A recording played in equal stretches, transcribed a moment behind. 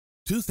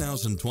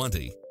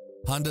2020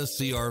 Honda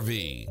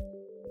CR-V.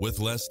 With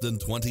less than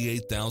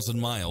 28,000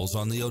 miles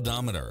on the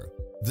odometer,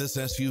 this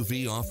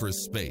SUV offers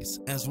space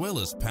as well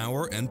as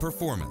power and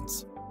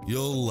performance.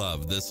 You'll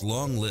love this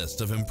long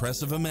list of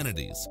impressive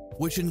amenities,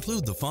 which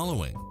include the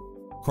following: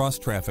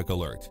 cross-traffic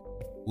alert,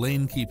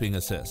 lane keeping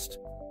assist,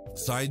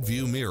 side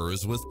view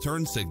mirrors with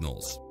turn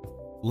signals,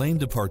 lane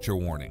departure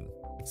warning,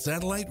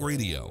 satellite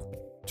radio,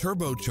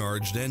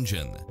 turbocharged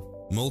engine,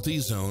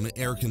 multi-zone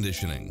air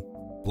conditioning,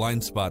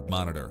 blind spot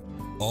monitor,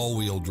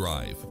 all-wheel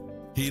drive,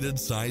 heated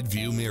side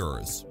view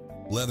mirrors,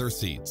 leather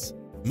seats,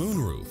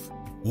 moonroof,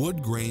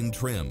 wood grain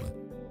trim,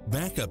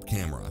 backup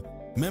camera,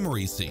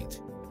 memory seat,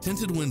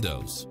 tinted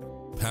windows,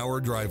 power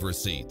driver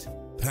seat,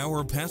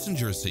 power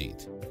passenger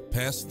seat,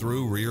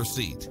 pass-through rear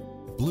seat,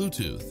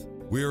 Bluetooth.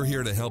 We're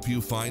here to help you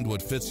find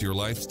what fits your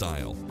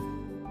lifestyle.